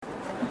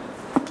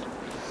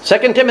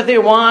2 Timothy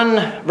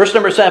 1, verse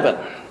number 7.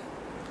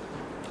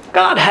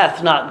 God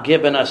hath not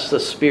given us the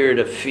spirit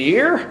of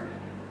fear,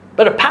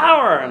 but of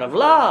power and of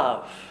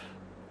love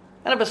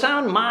and of a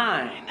sound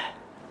mind.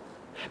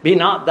 Be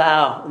not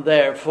thou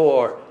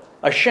therefore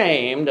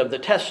ashamed of the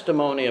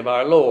testimony of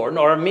our Lord,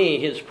 nor of me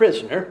his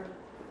prisoner,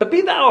 but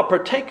be thou a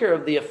partaker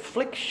of the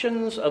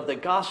afflictions of the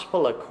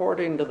gospel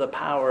according to the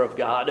power of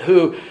God,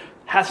 who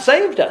hath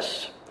saved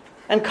us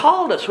and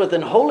called us with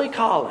an holy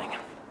calling,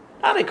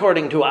 not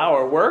according to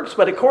our works,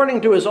 but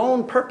according to his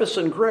own purpose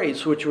and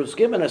grace, which was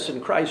given us in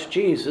Christ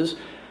Jesus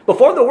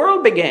before the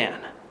world began,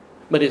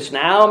 but is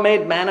now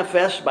made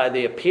manifest by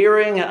the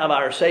appearing of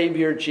our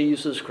Savior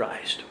Jesus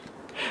Christ,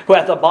 who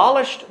hath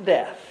abolished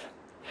death,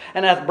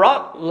 and hath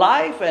brought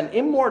life and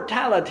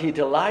immortality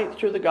to light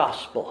through the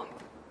gospel,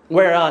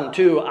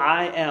 whereunto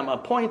I am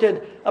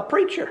appointed a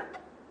preacher,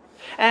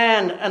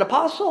 and an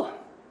apostle,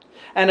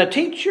 and a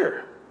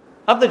teacher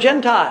of the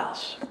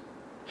Gentiles.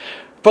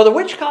 For the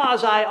which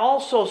cause I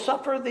also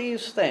suffer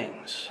these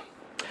things.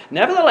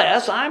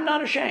 Nevertheless, I am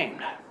not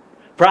ashamed,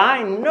 for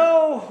I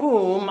know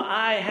whom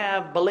I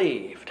have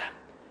believed,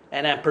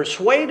 and am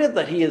persuaded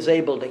that he is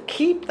able to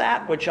keep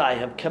that which I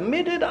have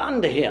committed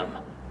unto him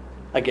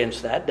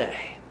against that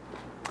day.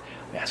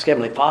 We ask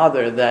Heavenly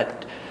Father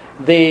that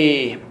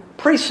the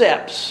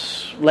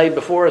precepts laid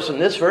before us in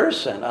this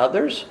verse and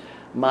others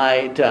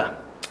might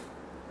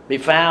be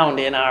found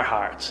in our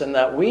hearts, and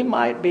that we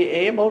might be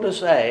able to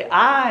say,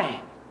 I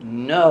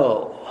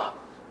know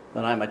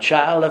that I'm a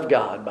child of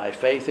God by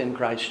faith in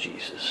Christ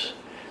Jesus.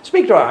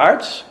 Speak to our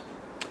hearts.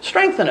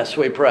 Strengthen us,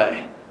 we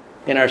pray,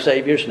 in our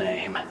Savior's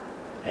name.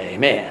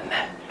 Amen.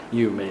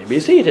 You may be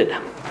seated.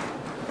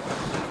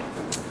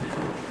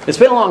 It's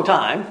been a long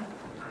time.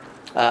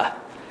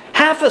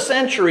 Half a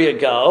century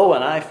ago,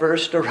 when I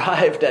first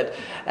arrived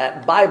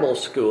at Bible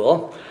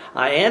school,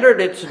 I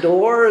entered its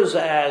doors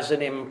as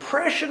an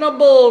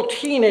impressionable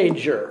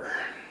teenager.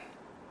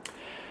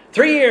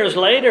 3 years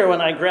later,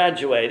 when I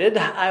graduated,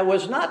 I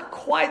was not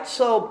quite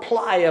so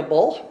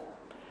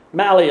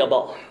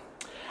malleable.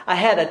 I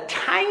had a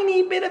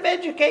tiny bit of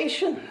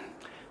education,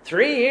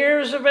 3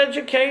 years of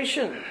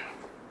education.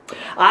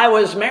 I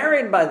was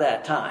married by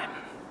that time.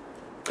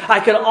 I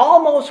could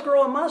almost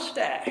grow a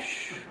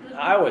mustache.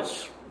 I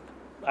was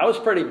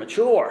pretty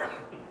mature.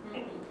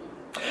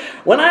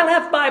 When I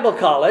left Bible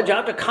college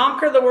out to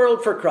conquer the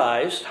world for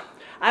Christ,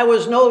 I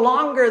was no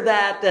longer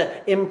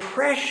that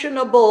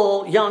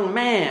impressionable young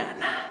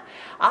man.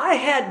 I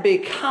had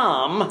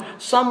become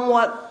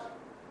somewhat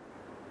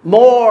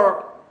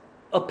more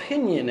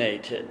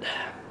opinionated.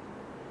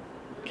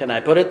 Can I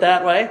put it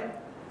that way?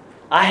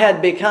 I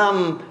had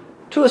become,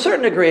 to a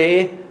certain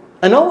degree,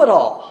 a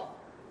know-it-all.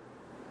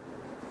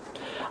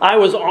 I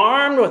was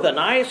armed with a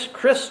nice,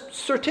 crisp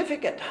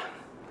certificate,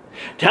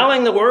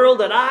 telling the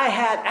world that I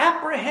had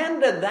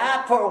apprehended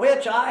that for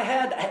which I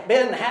had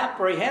been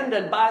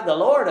apprehended by the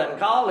Lord and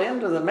called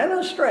into the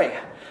ministry.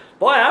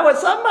 Boy, I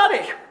was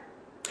somebody.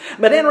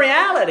 But in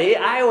reality,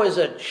 I was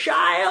a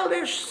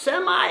childish,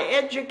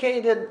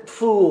 semi-educated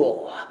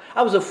fool.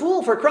 I was a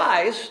fool for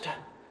Christ.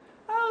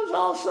 I was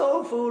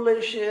also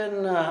foolish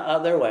in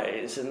other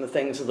ways, in the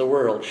things of the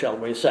world, shall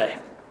we say.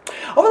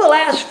 Over the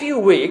last few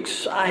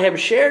weeks, I have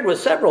shared with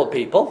several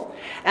people,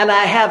 and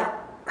I have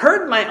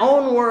heard my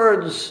own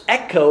words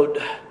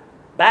echoed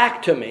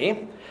back to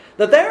me,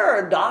 that there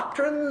are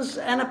doctrines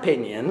and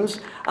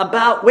opinions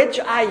about which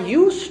I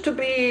used to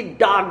be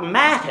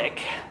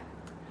dogmatic,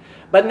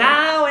 but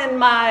now in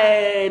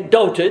my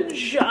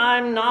dotage,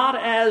 I'm not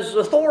as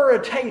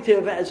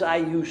authoritative as I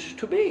used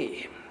to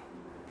be.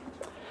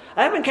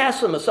 I haven't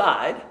cast them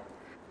aside.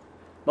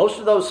 Most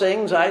of those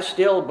things I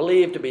still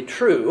believe to be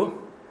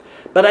true,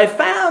 but I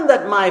found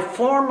that my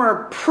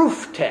former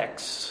proof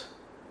texts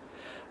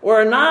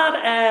were not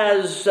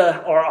as,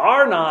 or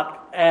are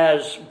not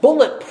as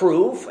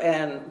bulletproof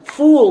and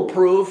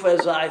foolproof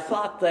as I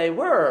thought they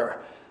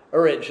were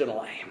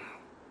originally.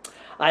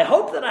 I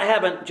hope that I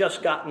haven't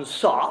just gotten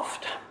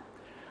soft.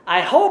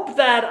 I hope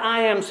that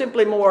I am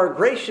simply more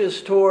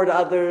gracious toward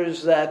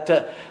others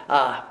that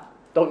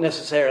don't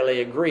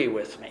necessarily agree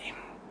with me.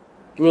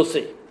 We'll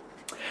see.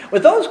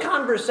 With those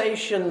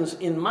conversations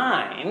in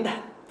mind,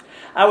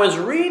 I was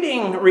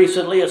reading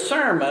recently a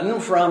sermon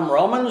from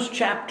Romans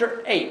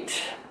chapter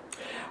 8,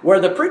 where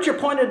the preacher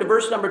pointed to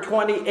verse number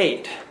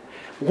 28.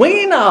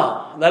 We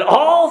know that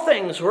all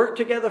things work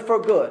together for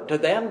good to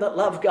them that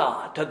love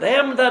God, to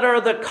them that are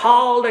the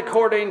called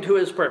according to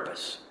his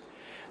purpose.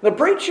 The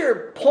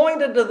preacher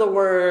pointed to the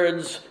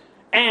words,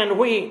 and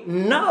we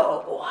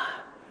know,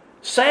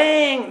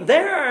 saying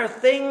there are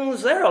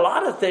a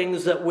lot of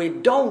things that we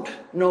don't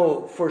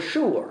know for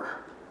sure.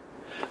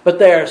 But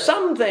there are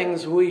some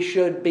things we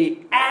should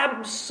be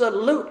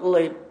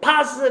absolutely,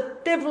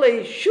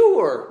 positively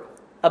sure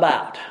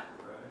about.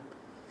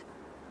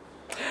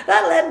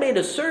 That led me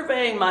to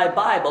surveying my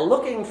Bible,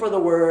 looking for the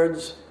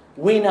words,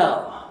 we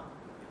know,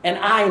 and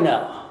I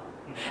know.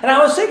 And I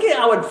was thinking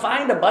I would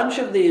find a bunch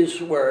of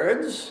these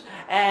words,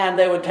 and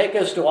they would take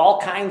us to all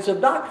kinds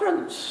of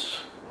doctrines.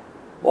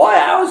 Boy,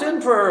 I was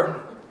in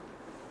for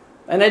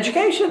and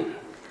education.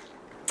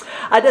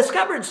 I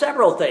discovered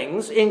several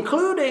things,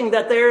 including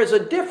that there is a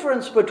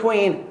difference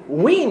between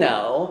we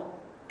know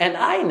and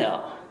I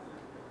know.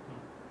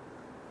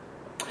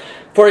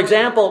 For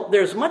example,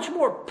 there's much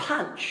more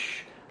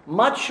punch,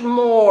 much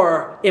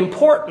more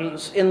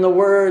importance in the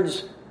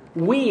words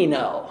we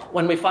know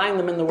when we find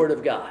them in the Word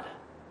of God.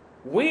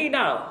 We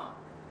know.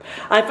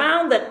 I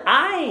found that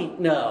I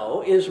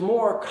know is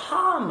more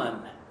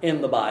common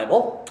in the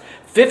Bible.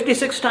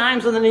 56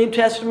 times in the New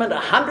Testament,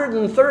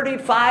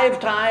 135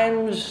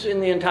 times in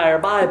the entire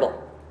Bible.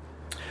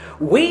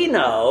 We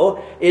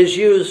know is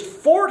used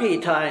 40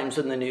 times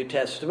in the New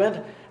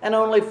Testament and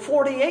only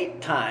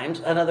 48 times,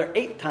 another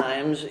 8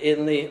 times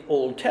in the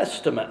Old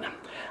Testament.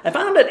 I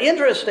found it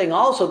interesting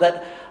also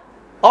that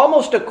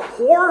almost a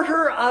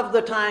quarter of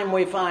the time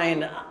we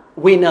find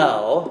we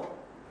know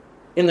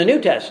in the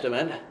New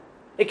Testament,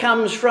 it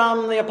comes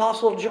from the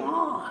Apostle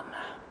John.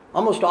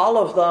 Almost all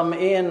of them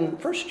in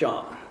 1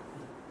 John.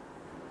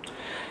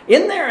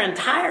 In their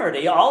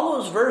entirety, all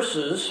those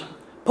verses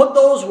put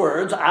those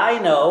words, I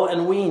know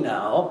and we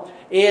know,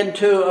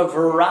 into a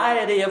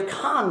variety of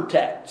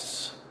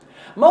contexts,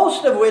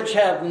 most of which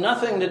have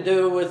nothing to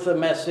do with the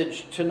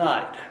message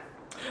tonight.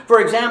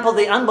 For example,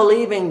 the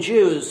unbelieving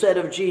Jews said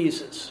of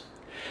Jesus,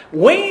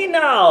 we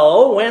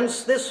know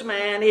whence this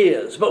man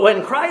is, but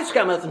when Christ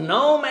cometh,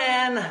 no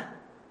man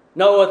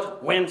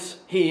knoweth whence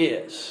he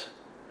is.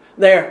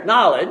 Their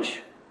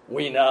knowledge,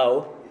 we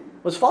know,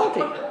 was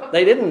faulty.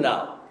 They didn't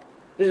know.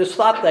 They just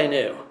thought they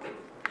knew.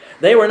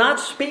 They were not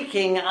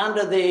speaking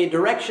under the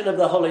direction of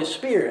the Holy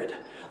Spirit.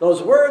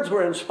 Those words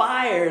were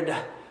inspired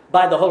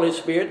by the Holy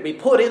Spirit to be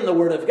put in the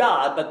Word of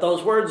God, but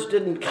those words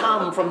didn't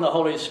come from the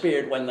Holy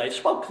Spirit when they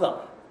spoke them.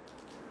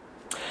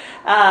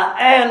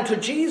 And to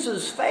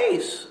Jesus'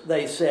 face,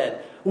 they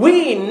said,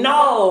 we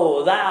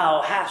know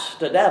thou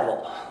hast a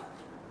devil.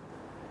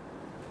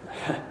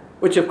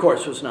 Which, of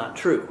course, was not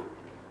true.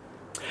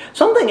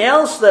 Something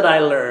else that I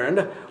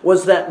learned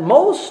was that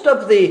most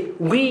of the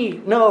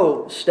we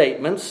know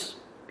statements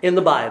in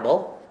the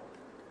Bible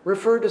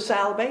refer to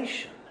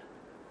salvation,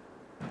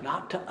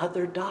 not to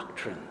other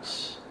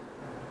doctrines.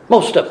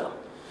 Most of them.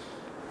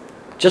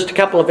 Just a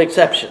couple of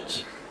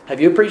exceptions. Have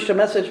you preached a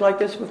message like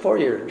this before?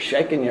 You're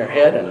shaking your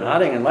head and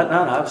nodding and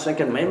whatnot. I was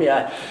thinking maybe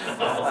I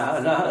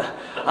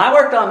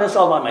worked on this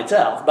all by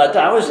myself, but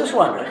I was just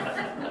wondering.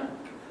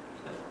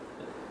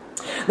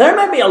 There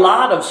may be a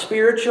lot of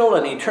spiritual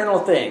and eternal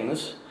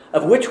things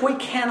of which we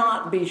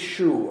cannot be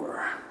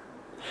sure.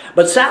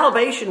 But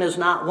salvation is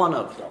not one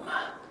of them.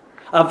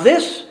 Of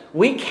this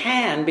we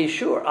can be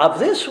sure. Of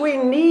this we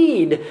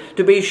need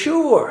to be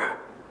sure.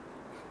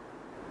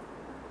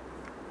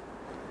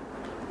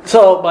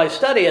 So my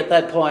study at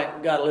that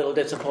point got a little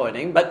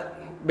disappointing,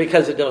 but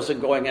because it wasn't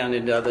going on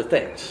into other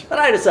things. But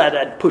I decided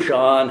I'd push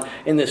on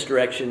in this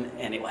direction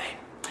anyway.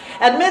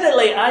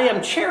 Admittedly, I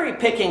am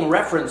cherry-picking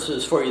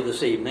references for you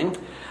this evening,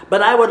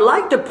 but I would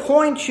like to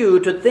point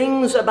you to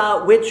things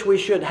about which we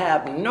should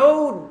have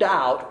no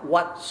doubt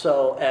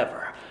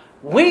whatsoever.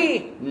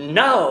 We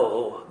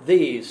know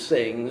these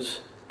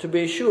things to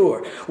be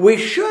sure. We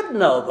should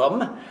know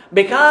them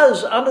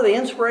because under the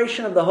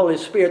inspiration of the Holy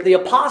Spirit, the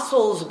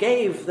apostles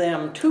gave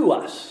them to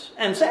us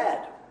and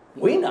said,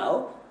 we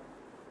know,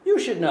 you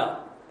should know.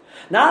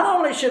 Not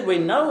only should we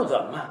know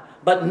them,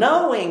 but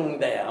knowing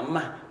them,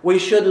 we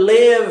should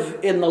live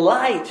in the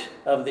light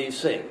of these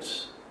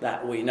things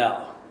that we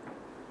know.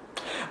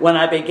 When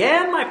I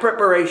began my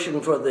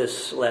preparation for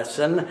this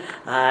lesson,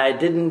 I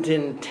didn't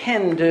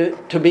intend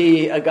to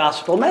be a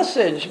gospel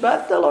message,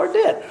 but the Lord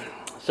did.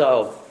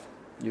 So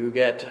you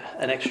get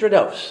an extra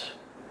dose.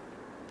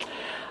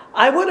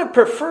 I would have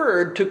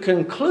preferred to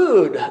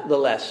conclude the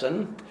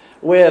lesson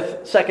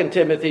with 2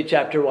 Timothy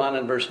chapter 1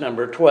 and verse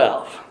number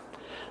 12.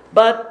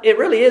 But it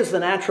really is the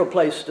natural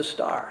place to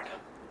start.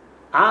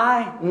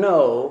 I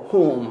know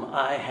whom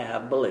I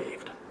have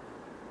believed.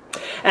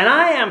 And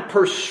I am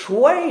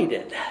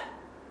persuaded,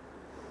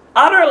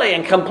 utterly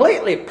and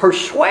completely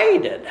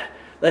persuaded,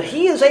 that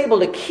he is able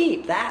to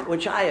keep that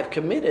which I have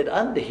committed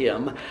unto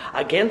him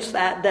against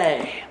that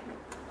day.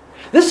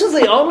 This is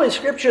the only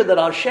scripture that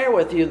I'll share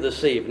with you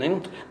this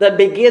evening that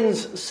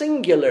begins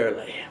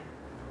singularly.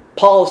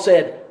 Paul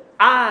said,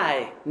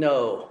 I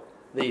know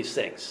these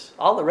things.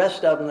 All the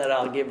rest of them that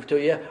I'll give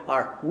to you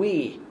are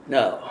we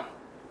know.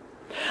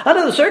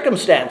 Under the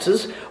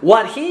circumstances,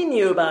 what he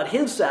knew about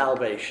his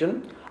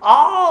salvation,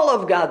 all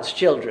of God's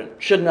children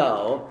should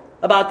know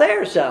about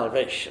their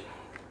salvation.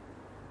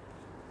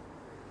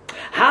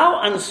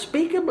 How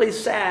unspeakably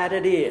sad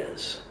it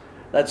is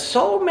that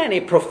so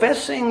many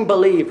professing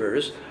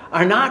believers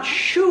are not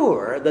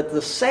sure that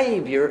the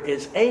Savior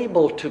is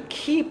able to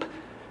keep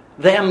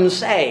them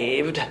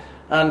saved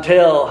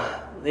until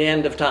the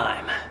end of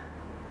time.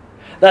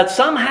 That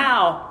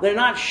somehow they're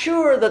not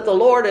sure that the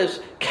Lord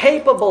is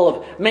capable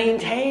of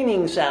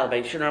maintaining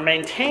salvation or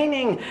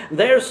maintaining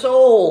their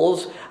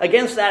souls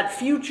against that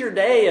future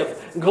day of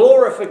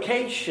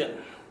glorification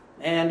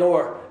and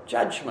or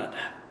judgment.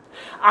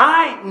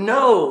 I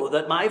know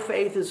that my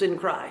faith is in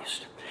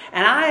Christ.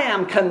 And I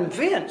am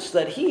convinced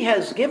that he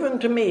has given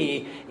to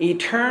me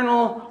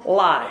eternal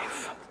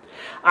life.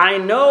 I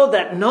know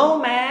that no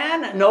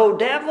man, no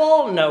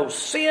devil, no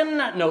sin,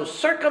 no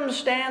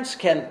circumstance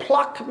can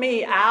pluck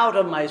me out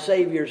of my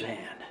Savior's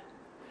hand.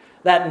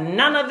 That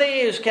none of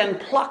these can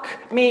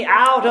pluck me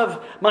out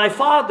of my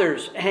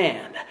Father's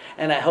hand.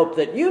 And I hope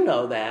that you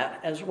know that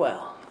as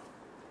well.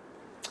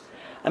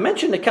 I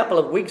mentioned a couple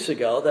of weeks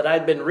ago that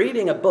I'd been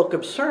reading a book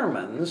of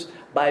sermons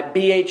by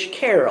B.H.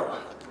 Carroll,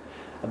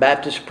 a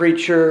Baptist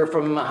preacher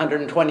from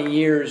 120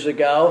 years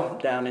ago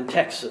down in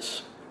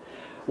Texas.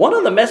 One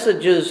of the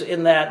messages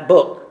in that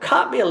book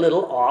caught me a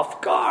little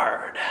off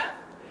guard.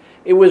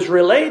 It was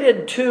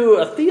related to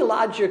a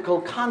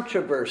theological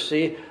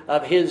controversy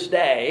of his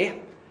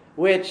day,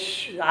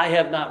 which I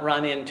have not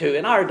run into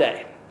in our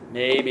day.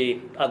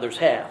 Maybe others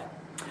have.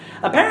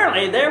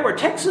 Apparently, there were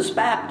Texas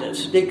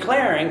Baptists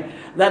declaring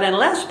that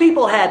unless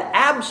people had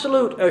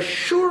absolute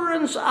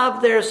assurance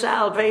of their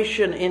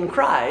salvation in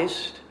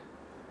Christ,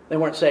 they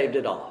weren't saved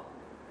at all.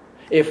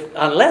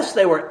 Unless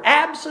they were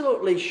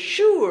absolutely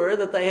sure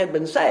that they had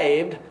been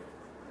saved,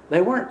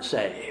 they weren't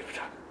saved.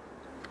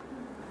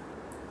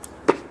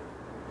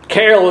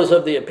 Carroll was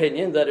of the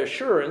opinion that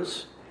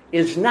assurance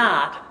is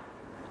not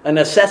a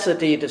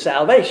necessity to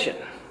salvation,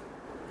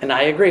 and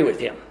I agree with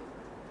him.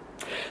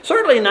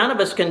 Certainly none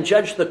of us can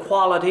judge the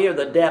quality or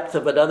the depth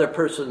of another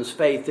person's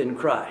faith in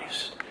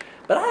Christ,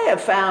 but I have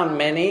found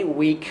many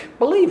weak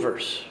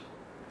believers,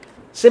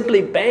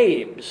 simply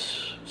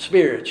babes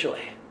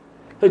spiritually,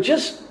 who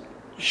just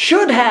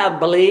should have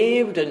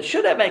believed and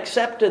should have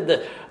accepted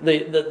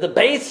the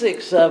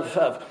basics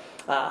of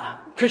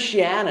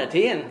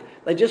Christianity, and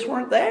they just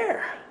weren't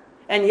there.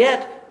 And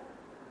yet,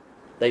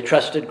 they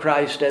trusted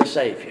Christ as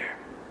Savior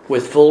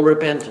with full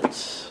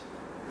repentance.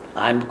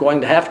 I'm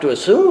going to have to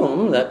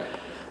assume that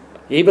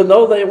even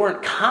though they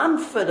weren't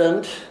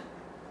confident,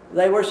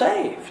 they were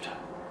saved.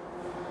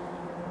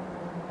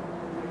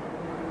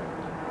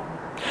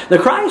 The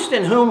Christ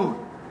in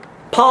whom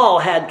Paul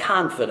had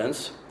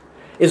confidence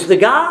is the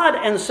God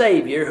and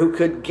Savior who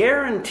could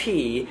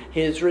guarantee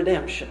his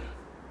redemption.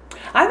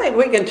 I think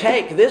we can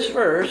take this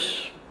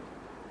verse,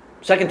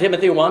 2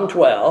 Timothy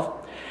 1:12,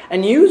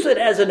 and use it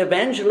as an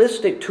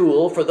evangelistic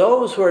tool for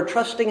those who are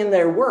trusting in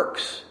their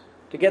works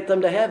to get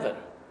them to heaven.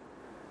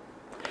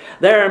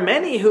 There are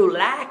many who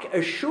lack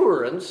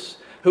assurance,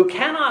 who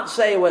cannot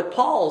say what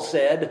Paul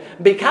said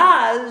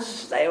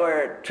because they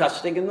were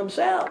trusting in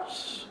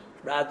themselves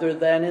rather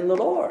than in the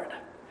Lord.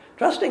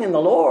 Trusting in the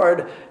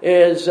Lord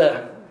is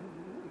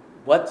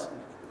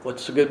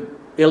what's a good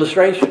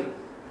illustration?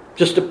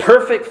 Just a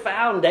perfect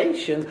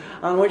foundation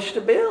on which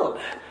to build.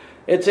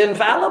 It's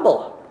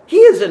infallible. He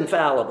is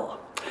infallible.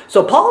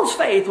 So Paul's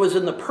faith was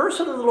in the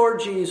person of the Lord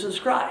Jesus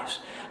Christ.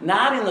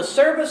 Not in the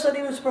service that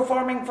he was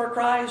performing for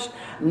Christ,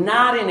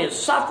 not in his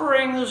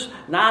sufferings,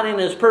 not in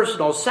his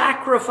personal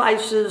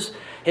sacrifices.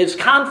 His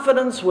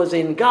confidence was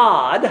in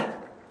God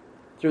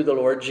through the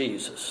Lord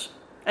Jesus.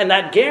 And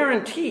that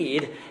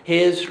guaranteed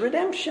his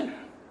redemption.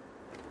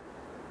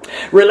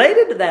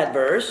 Related to that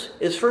verse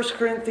is 1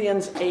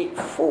 Corinthians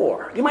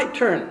 8:4. You might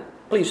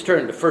please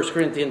turn to 1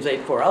 Corinthians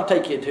 8:4. I'll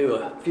take you to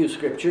a few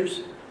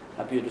scriptures.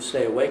 Help you to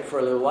stay awake for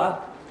a little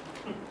while.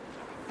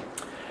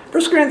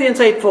 1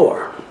 Corinthians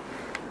 8:4.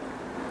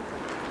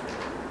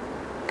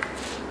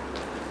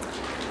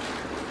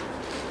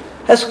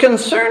 As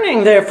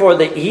concerning, therefore,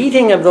 the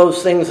eating of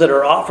those things that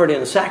are offered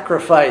in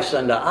sacrifice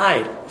unto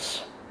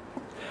idols,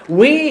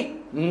 we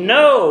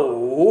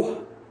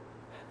know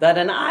that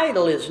an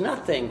idol is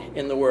nothing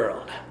in the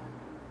world.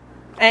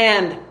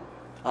 And,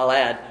 I'll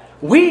add,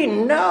 we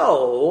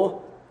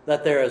know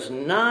that there is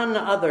none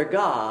other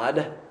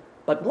God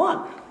but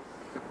one.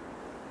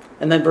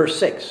 And then verse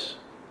 6.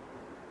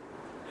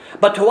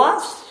 But to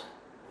us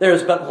there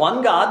is but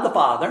one God, the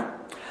Father,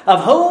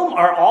 of whom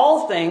are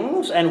all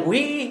things, and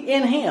we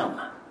in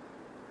him.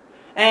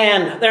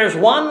 And there's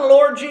one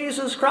Lord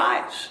Jesus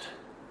Christ,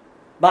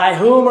 by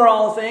whom are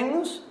all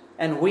things,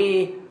 and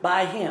we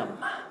by him.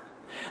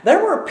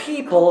 There were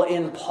people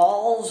in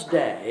Paul's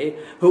day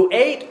who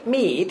ate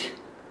meat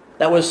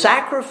that was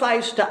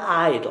sacrificed to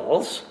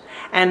idols,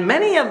 and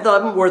many of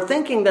them were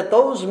thinking that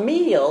those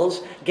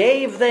meals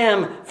gave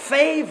them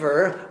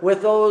favor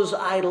with those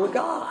idol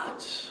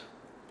gods.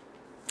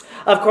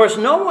 Of course,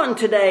 no one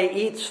today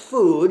eats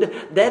food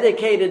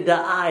dedicated to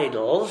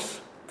idols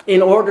in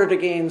order to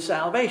gain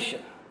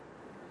salvation,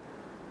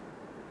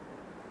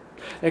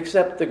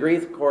 except the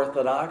Greek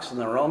Orthodox and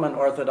the Roman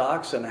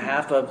Orthodox and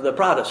half of the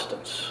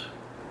Protestants.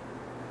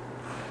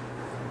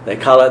 They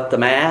call it the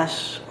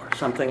Mass or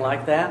something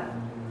like that.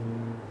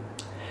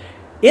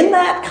 In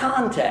that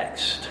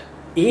context,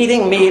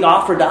 eating meat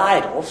offered to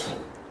idols,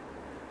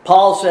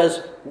 Paul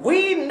says,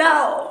 we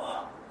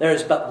know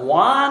there's but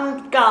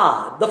one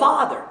God, the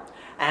Father,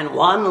 and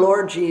one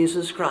Lord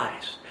Jesus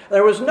Christ.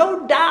 There was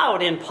no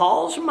doubt in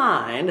Paul's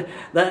mind,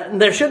 that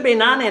there should be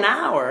none in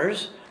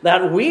ours,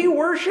 that we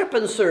worship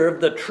and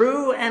serve the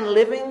true and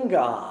living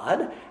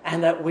God,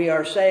 and that we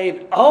are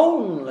saved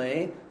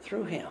only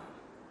through him.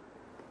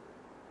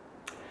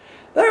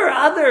 There are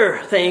other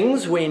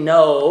things we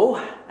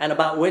know and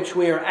about which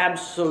we are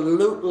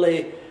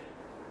absolutely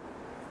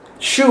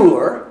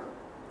sure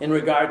in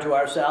regard to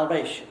our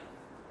salvation.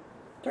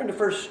 Turn to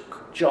 1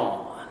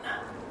 John,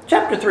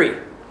 chapter 3.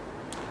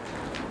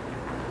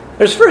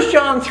 There's 1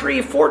 John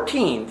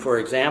 3:14, for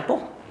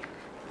example.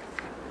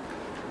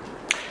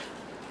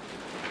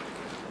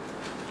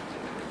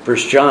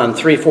 1 John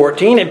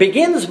 3:14, it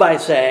begins by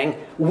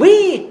saying,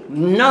 "We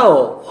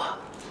know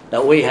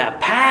that we have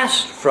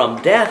passed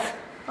from death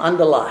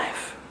unto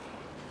life."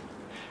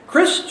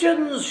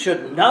 Christians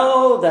should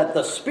know that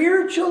the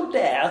spiritual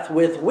death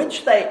with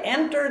which they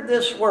entered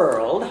this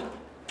world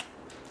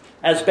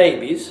as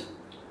babies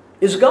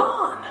is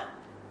gone,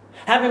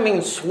 having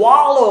been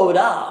swallowed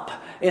up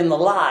in the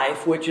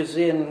life which is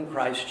in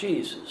Christ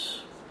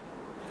Jesus.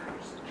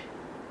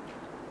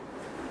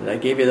 Did I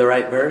give you the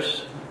right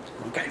verse?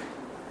 Okay.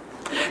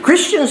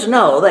 Christians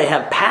know they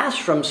have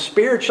passed from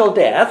spiritual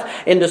death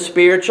into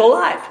spiritual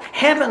life,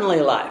 heavenly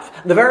life,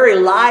 the very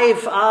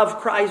life of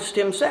Christ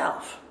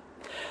himself.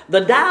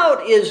 The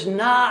doubt is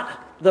not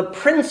the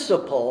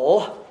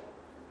principle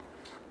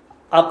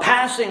of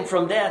passing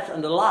from death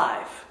into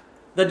life.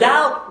 The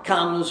doubt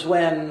comes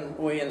when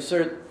we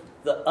insert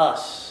the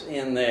us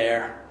in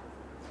there.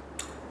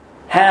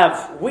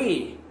 Have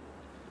we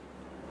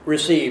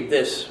received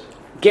this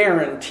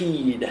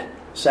guaranteed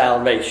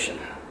salvation?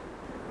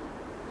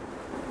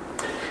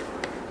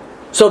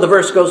 So the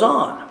verse goes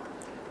on.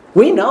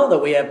 We know that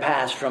we have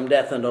passed from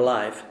death into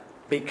life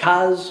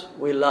because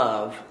we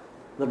love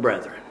the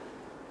brethren.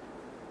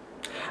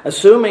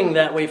 Assuming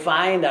that we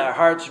find our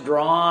hearts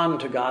drawn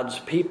to God's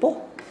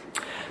people,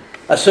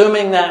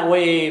 assuming that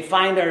we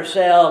find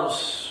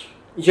ourselves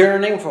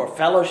yearning for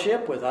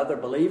fellowship with other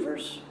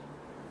believers,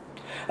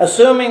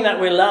 assuming that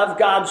we love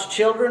God's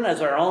children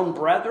as our own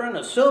brethren,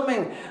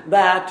 assuming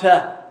that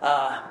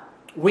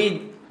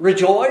we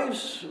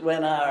rejoice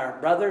when our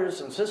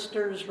brothers and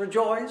sisters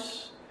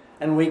rejoice,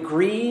 and we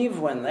grieve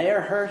when they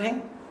are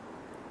hurting.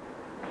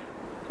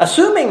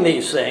 Assuming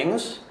these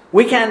things,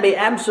 we can be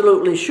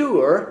absolutely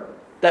sure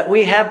that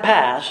we have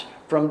passed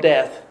from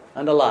death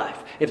unto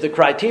life. If the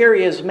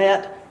criteria is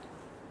met,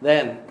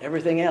 then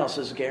everything else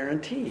is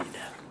guaranteed.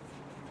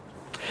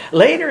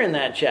 Later in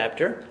that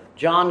chapter,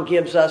 John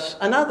gives us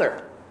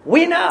another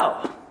 "we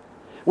know,"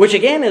 which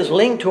again is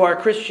linked to our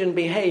Christian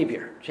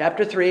behavior.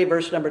 Chapter 3,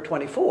 verse number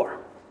 24.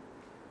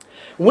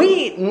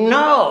 We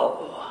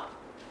know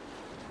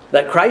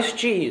that Christ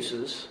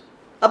Jesus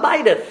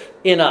abideth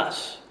in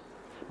us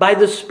by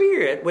the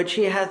Spirit which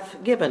he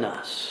hath given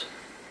us.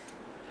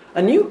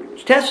 A New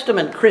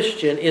Testament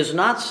Christian is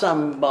not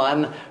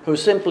someone who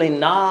simply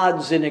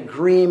nods in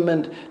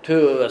agreement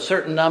to a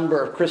certain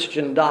number of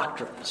Christian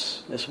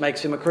doctrines. This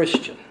makes him a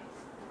Christian.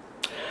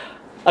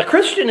 A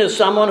Christian is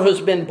someone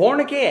who's been born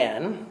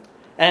again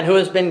and who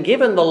has been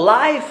given the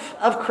life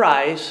of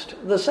Christ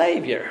the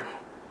Savior.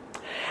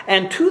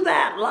 And to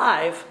that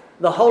life,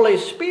 the Holy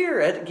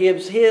Spirit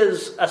gives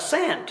his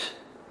assent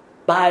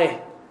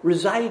by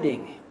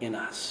residing in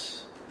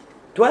us,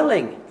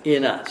 dwelling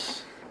in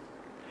us.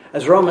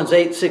 As Romans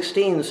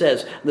 8:16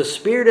 says, the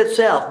Spirit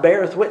itself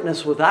beareth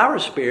witness with our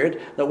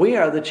spirit that we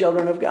are the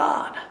children of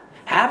God.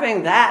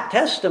 Having that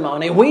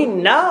testimony, we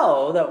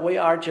know that we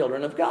are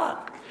children of God.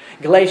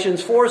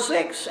 Galatians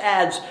 4:6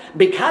 adds,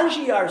 because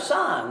ye are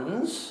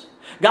sons,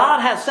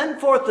 God hath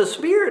sent forth the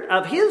Spirit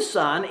of his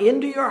Son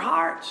into your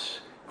hearts,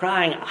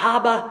 crying,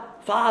 Abba,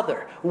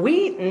 Father.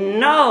 We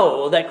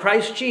know that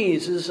Christ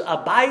Jesus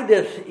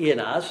abideth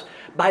in us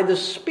by the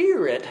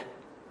Spirit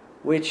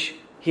which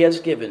he has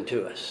given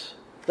to us,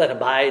 that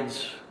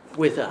abides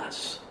with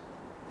us.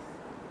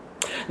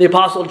 The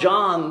Apostle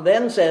John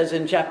then says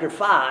in chapter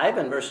 5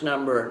 and verse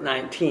number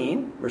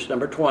 19, verse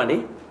number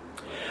 20,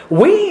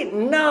 we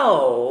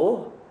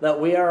know that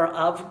we are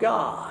of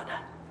God,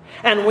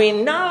 and we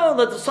know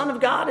that the Son of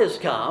God is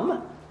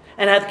come,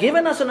 and hath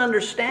given us an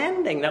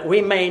understanding that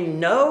we may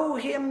know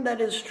him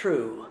that is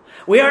true.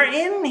 We are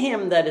in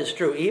him that is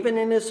true, even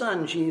in his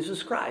Son,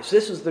 Jesus Christ.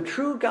 This is the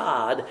true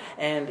God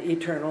and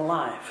eternal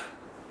life.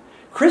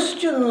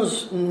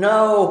 Christians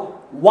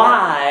know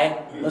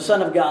why the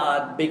Son of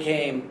God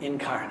became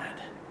incarnate.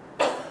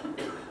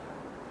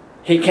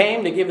 He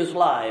came to give his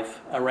life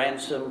a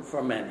ransom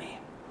for many.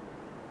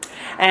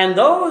 And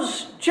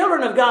those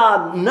children of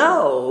God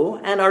know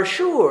and are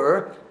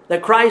sure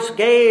that Christ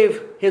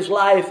gave his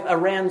life a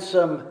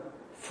ransom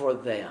for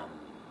them.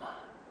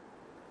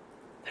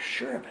 They're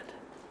sure of it.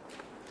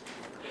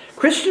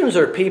 Christians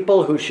are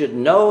people who should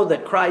know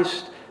that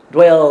Christ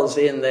dwells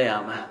in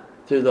them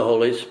through the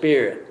Holy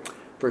Spirit.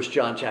 1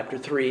 John chapter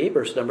 3,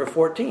 verse number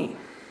 14.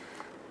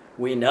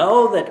 We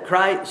know that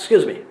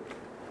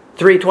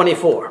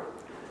 3:24.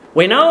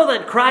 We know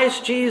that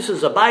Christ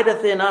Jesus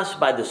abideth in us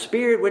by the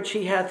Spirit which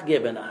he hath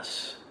given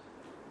us.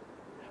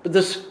 But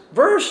this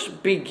verse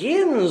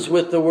begins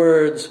with the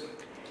words,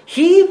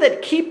 he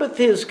that keepeth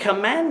his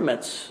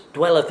commandments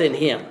dwelleth in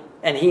him,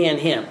 and he in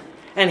him.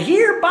 And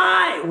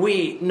hereby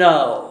we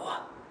know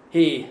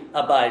he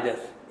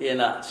abideth in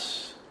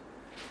us.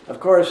 Of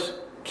course,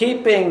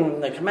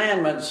 keeping the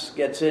commandments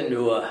gets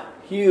into a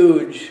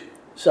huge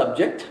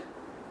subject.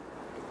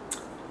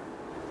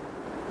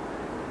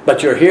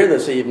 But you're here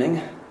this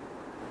evening.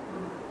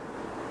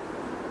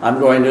 I'm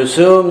going to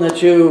assume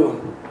that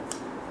you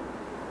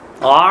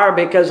are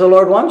because the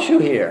Lord wants you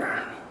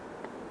here.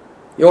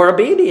 You're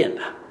obedient.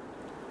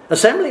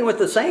 Assembling with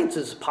the saints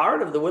is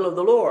part of the will of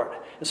the Lord.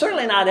 It's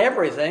certainly not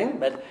everything,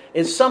 but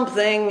it's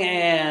something,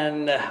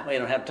 and we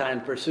don't have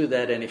time to pursue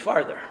that any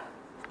farther.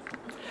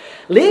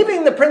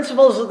 Leaving the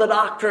principles of the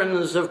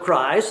doctrines of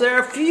Christ, there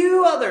are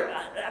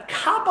a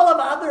couple of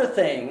other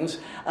things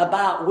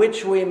about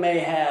which we may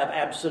have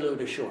absolute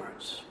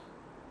assurance.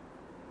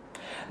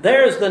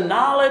 There's the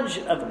knowledge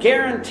of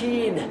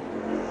guaranteed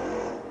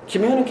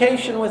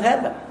communication with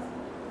heaven.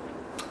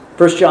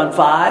 1 John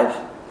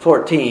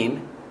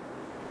 5:14.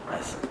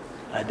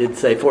 I did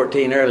say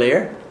 14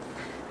 earlier.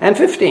 And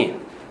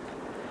 15.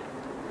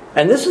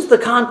 And this is the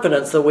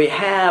confidence that we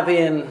have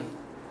in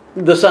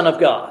the Son of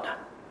God.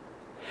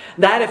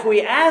 That if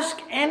we ask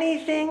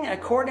anything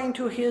according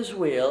to His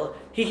will,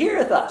 He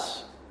heareth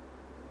us.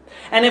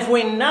 And if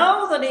we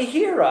know that He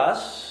hear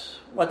us,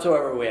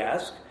 whatsoever we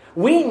ask,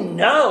 we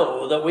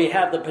know that we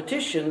have the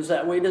petitions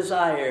that we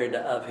desired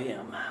of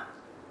Him.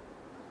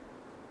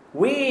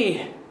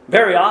 We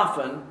very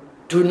often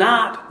do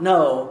not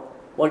know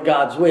what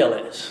God's will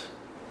is.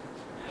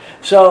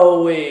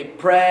 So we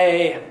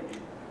pray,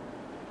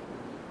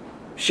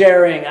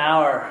 sharing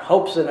our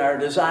hopes and our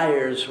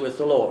desires with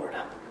the Lord.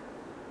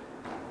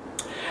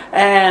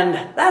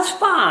 And that's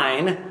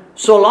fine,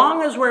 so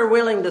long as we're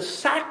willing to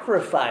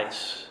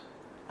sacrifice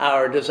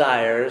our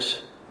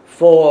desires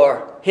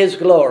for His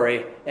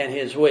glory and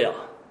His will.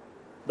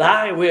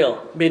 Thy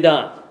will be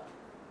done.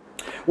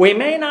 We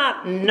may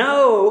not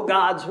know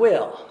God's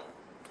will,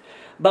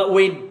 but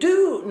we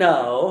do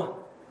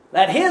know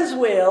that His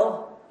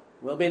will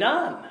be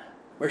done.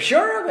 We're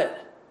sure of it.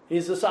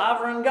 He's the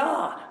sovereign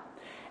God.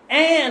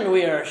 And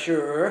we are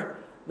sure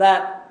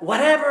that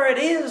whatever it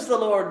is the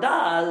Lord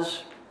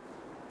does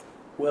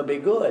will be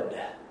good,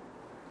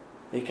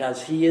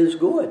 because He is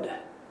good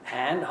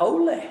and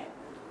holy,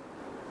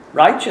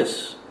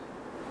 righteous.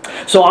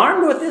 So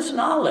armed with this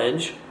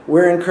knowledge,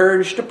 we're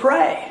encouraged to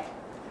pray,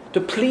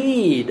 to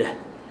plead,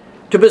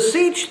 to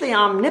beseech the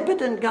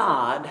omnipotent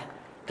God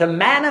to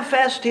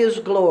manifest His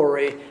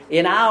glory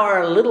in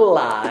our little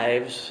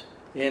lives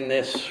in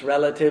this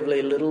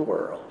relatively little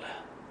world.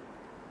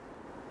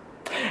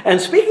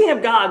 And speaking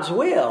of God's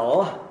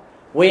will,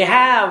 we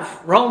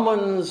have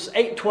Romans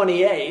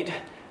 8:28,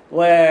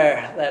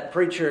 where that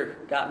preacher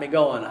got me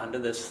going onto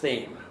this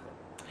theme.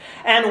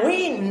 And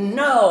we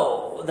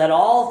know that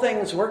all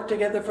things work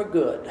together for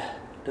good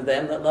to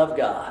them that love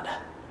God,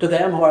 to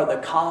them who are the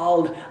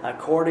called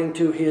according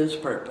to His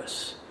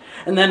purpose.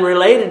 And then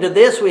related to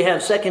this, we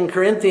have 2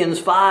 Corinthians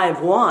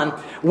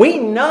 5:1. We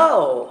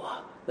know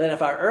that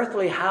if our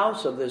earthly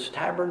house of this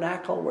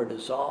tabernacle were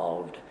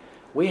dissolved,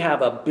 we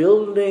have a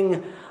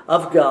building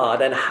of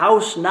God, an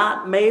house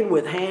not made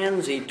with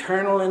hands,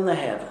 eternal in the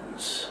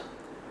heavens.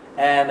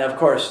 And of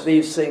course,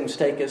 these things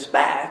take us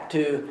back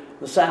to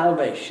the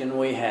salvation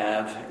we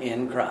have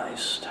in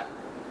Christ.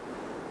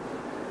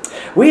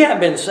 We have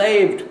been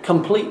saved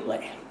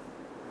completely,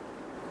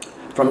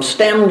 from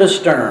stem to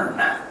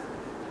stern,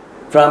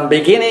 from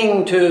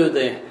beginning to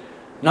the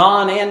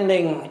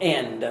non-ending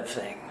end of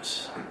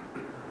things.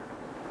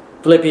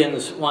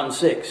 Philippians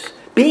 1:6,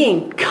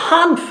 being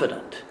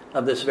confident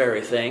of this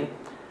very thing,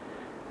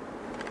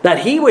 that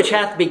He which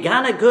hath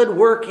begun a good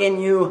work in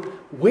you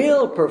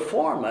will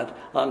perform it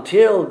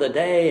until the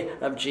day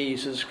of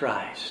Jesus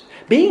Christ.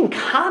 Being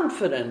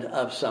confident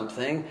of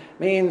something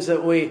means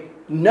that we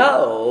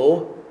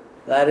know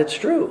that it's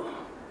true.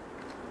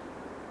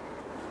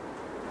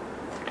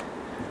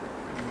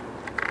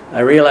 I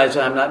realize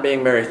I'm not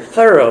being very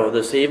thorough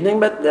this evening,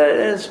 but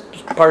it's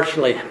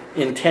partially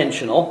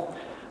intentional.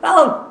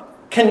 I'll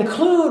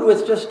conclude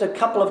with just a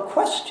couple of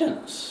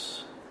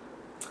questions.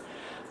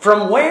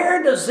 From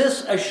where does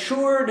this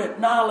assured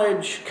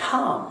knowledge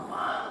come?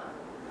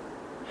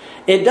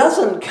 It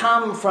doesn't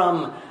come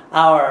from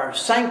our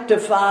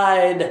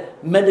sanctified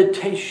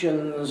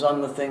meditations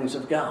on the things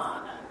of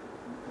God.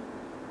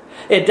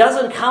 It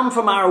doesn't come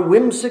from our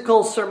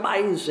whimsical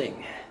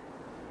surmising.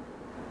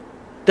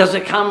 Does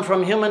it come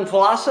from human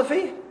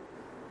philosophy?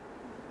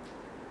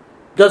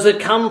 Does it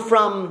come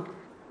from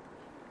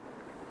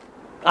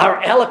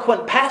our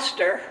eloquent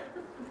pastor?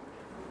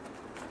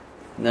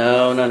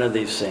 No, none of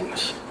these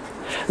things.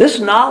 This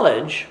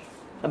knowledge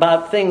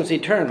about things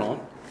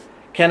eternal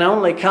can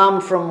only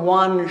come from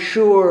one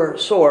sure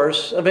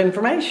source of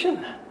information.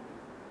 It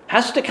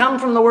has to come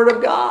from the Word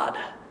of God.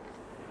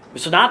 If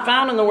it's not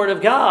found in the Word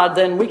of God,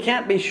 then we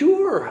can't be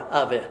sure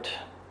of it.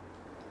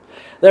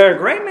 There are a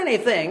great many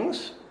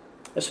things,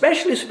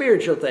 especially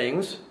spiritual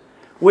things,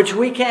 which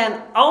we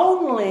can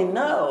only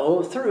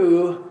know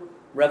through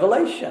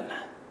revelation,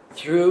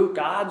 through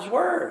God's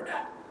Word.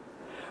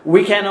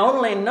 We can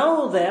only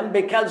know them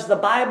because the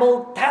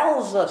Bible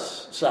tells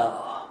us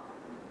so.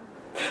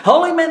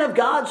 Holy men of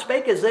God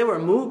spake as they were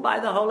moved by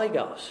the Holy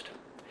Ghost.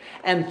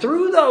 And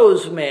through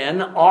those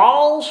men,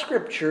 all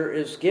Scripture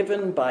is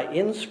given by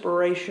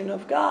inspiration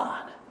of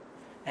God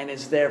and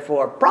is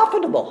therefore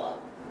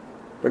profitable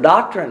for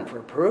doctrine,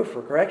 for proof,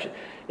 for correction.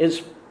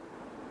 Is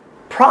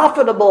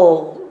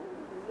profitable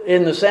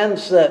in the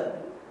sense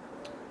that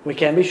we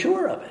can be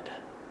sure of it.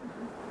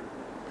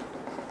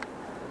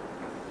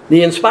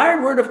 The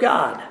inspired Word of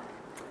God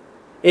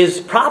is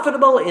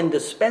profitable in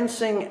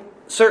dispensing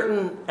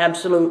certain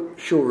absolute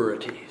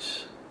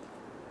sureties.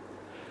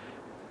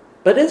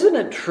 But isn't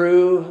it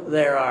true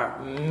there are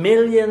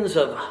millions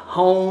of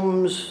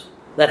homes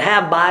that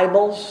have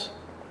Bibles,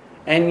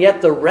 and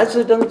yet the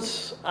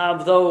residents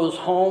of those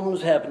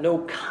homes have no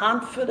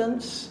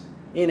confidence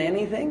in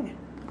anything?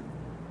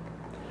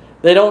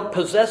 They don't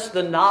possess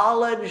the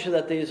knowledge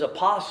that these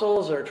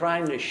apostles are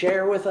trying to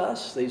share with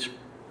us, these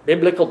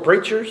biblical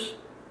preachers.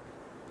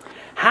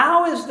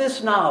 How is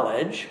this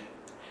knowledge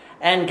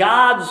and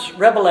God's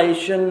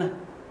revelation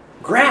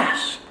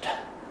grasped?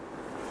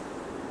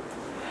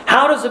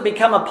 How does it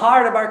become a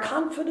part of our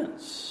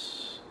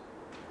confidence?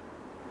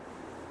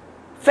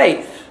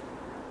 Faith,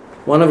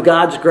 one of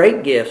God's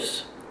great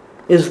gifts,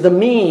 is the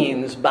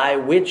means by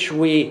which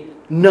we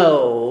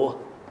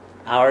know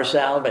our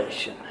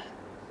salvation.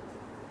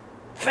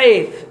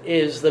 Faith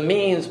is the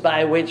means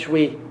by which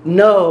we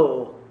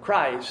know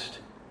Christ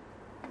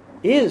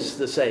is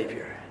the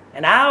Savior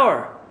and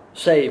our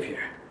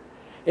Savior.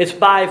 It's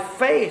by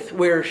faith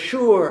we're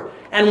sure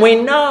and we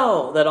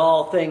know that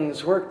all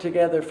things work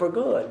together for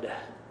good.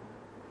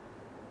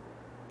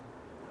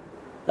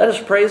 Let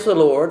us praise the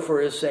Lord for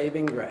His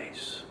saving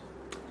grace.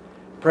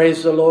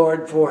 Praise the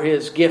Lord for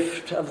His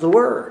gift of the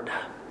Word.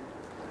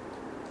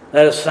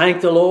 Let us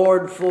thank the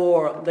Lord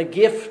for the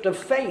gift of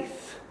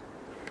faith.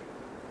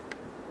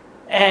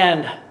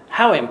 And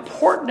how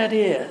important it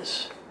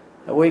is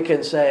that we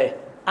can say,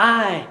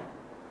 I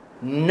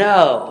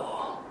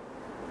know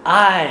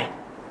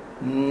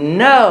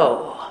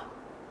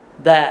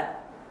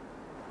that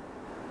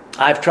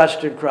I've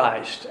trusted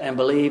Christ and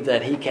believe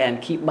that He can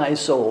keep my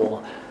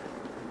soul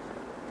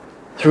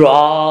through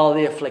all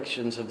the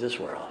afflictions of this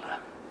world.